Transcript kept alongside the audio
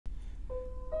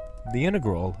The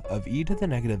integral of e to the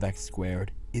negative x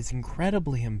squared is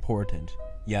incredibly important,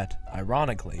 yet,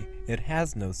 ironically, it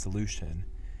has no solution.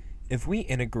 If we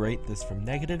integrate this from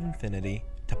negative infinity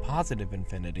to positive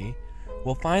infinity,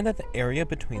 we'll find that the area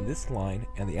between this line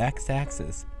and the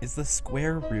x-axis is the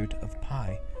square root of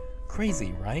pi.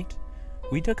 Crazy, right?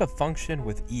 We took a function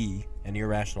with e, an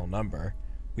irrational number,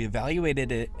 we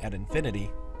evaluated it at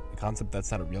infinity, a concept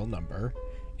that's not a real number,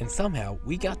 and somehow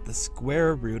we got the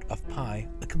square root of pi,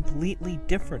 a completely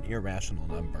different irrational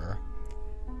number.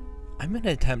 I'm going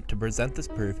to attempt to present this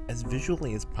proof as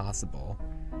visually as possible,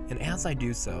 and as I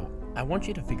do so, I want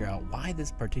you to figure out why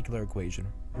this particular equation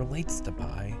relates to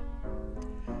pi.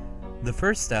 The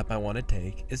first step I want to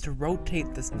take is to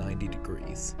rotate this 90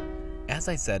 degrees. As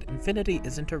I said, infinity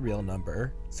isn't a real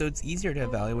number, so it's easier to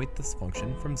evaluate this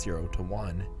function from 0 to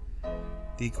 1.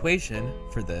 The equation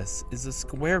for this is the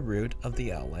square root of the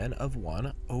ln of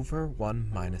 1 over 1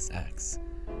 minus x.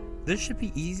 This should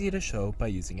be easy to show by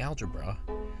using algebra.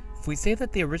 If we say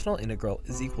that the original integral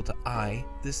is equal to I,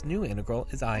 this new integral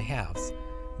is I halves.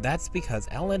 That's because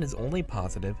ln is only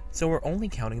positive, so we're only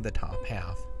counting the top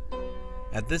half.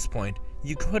 At this point,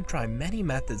 you could try many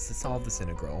methods to solve this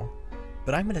integral,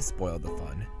 but I'm going to spoil the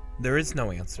fun. There is no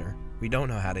answer. We don't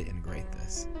know how to integrate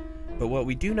this. But what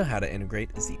we do know how to integrate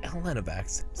is the ln of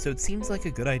x, so it seems like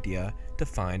a good idea to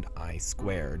find I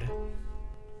squared.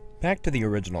 Back to the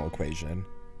original equation.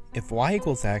 If y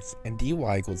equals x and dy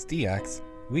equals dx,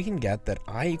 we can get that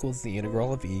I equals the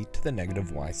integral of e to the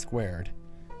negative y squared.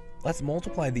 Let's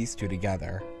multiply these two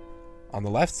together. On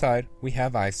the left side, we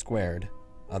have I squared.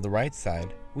 On the right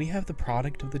side, we have the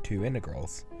product of the two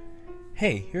integrals.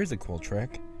 Hey, here's a cool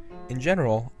trick. In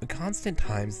general, a constant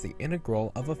times the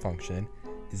integral of a function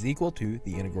is equal to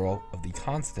the integral of the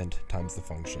constant times the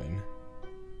function.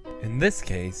 In this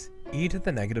case, e to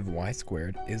the negative y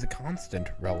squared is a constant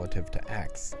relative to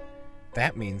x.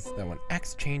 That means that when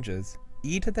x changes,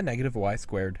 e to the negative y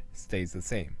squared stays the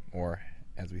same, or,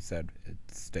 as we said, it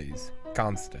stays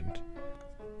constant.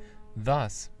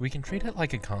 Thus, we can treat it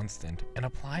like a constant and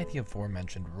apply the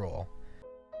aforementioned rule.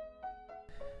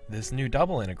 This new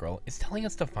double integral is telling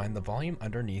us to find the volume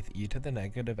underneath e to the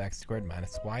negative x squared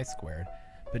minus y squared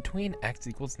between x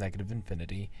equals negative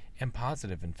infinity and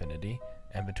positive infinity,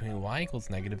 and between y equals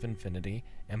negative infinity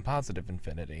and positive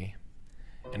infinity.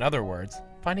 In other words,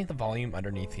 finding the volume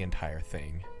underneath the entire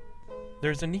thing.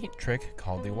 There's a neat trick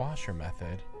called the washer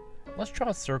method. Let's draw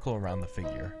a circle around the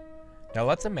figure. Now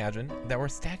let's imagine that we're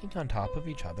stacking on top of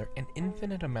each other an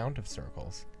infinite amount of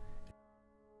circles.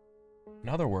 In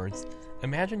other words,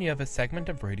 imagine you have a segment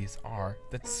of radius r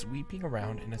that's sweeping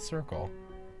around in a circle.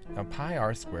 Now pi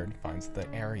r squared finds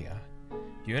the area.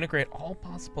 If you integrate all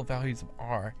possible values of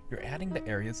r, you're adding the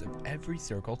areas of every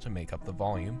circle to make up the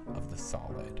volume of the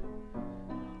solid.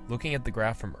 Looking at the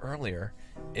graph from earlier,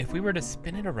 if we were to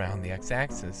spin it around the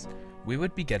x-axis, we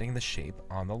would be getting the shape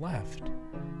on the left.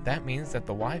 That means that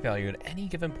the y value at any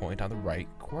given point on the right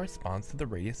corresponds to the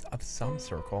radius of some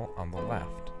circle on the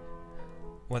left.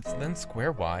 Let's then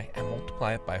square y and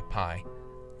multiply it by pi.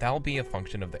 That'll be a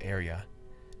function of the area.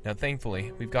 Now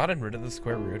thankfully, we've gotten rid of the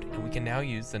square root and we can now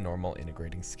use the normal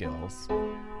integrating skills.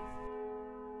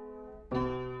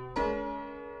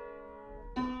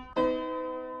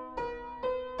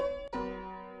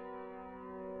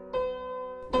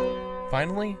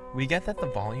 Finally, we get that the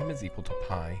volume is equal to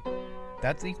pi.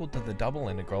 That's equal to the double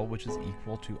integral, which is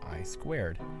equal to I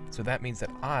squared. So that means that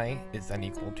I is then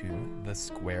equal to the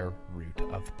square root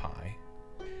of pi.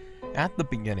 At the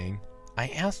beginning, I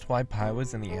asked why pi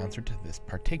was in the answer to this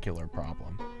particular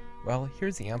problem. Well,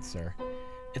 here's the answer.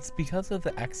 It's because of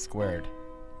the x squared.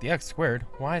 The x squared,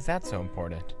 why is that so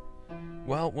important?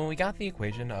 Well, when we got the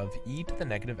equation of e to the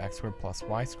negative x squared plus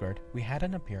y squared, we had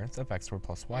an appearance of x squared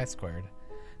plus y squared.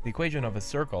 The equation of a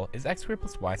circle is x squared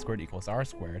plus y squared equals r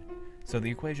squared, so the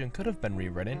equation could have been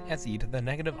rewritten as e to the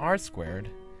negative r squared.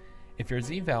 If your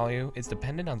z value is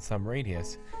dependent on some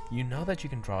radius, you know that you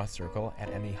can draw a circle at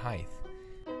any height.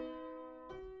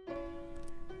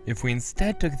 If we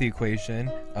instead took the equation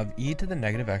of e to the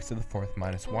negative x to the fourth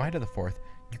minus y to the fourth,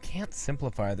 you can't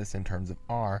simplify this in terms of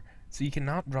r, so you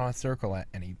cannot draw a circle at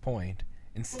any point.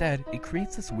 Instead, it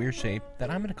creates this weird shape that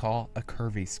I'm going to call a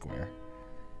curvy square.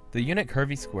 The unit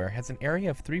curvy square has an area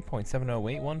of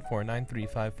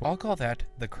 3.708149354. I'll call that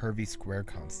the curvy square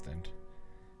constant.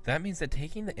 That means that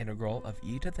taking the integral of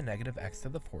e to the negative x to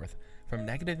the fourth from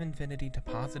negative infinity to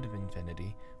positive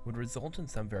infinity would result in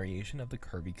some variation of the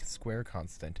curvy square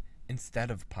constant instead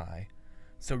of pi.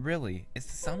 So really, it's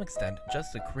to some extent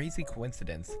just a crazy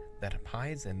coincidence that pi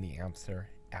is in the answer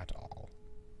at all.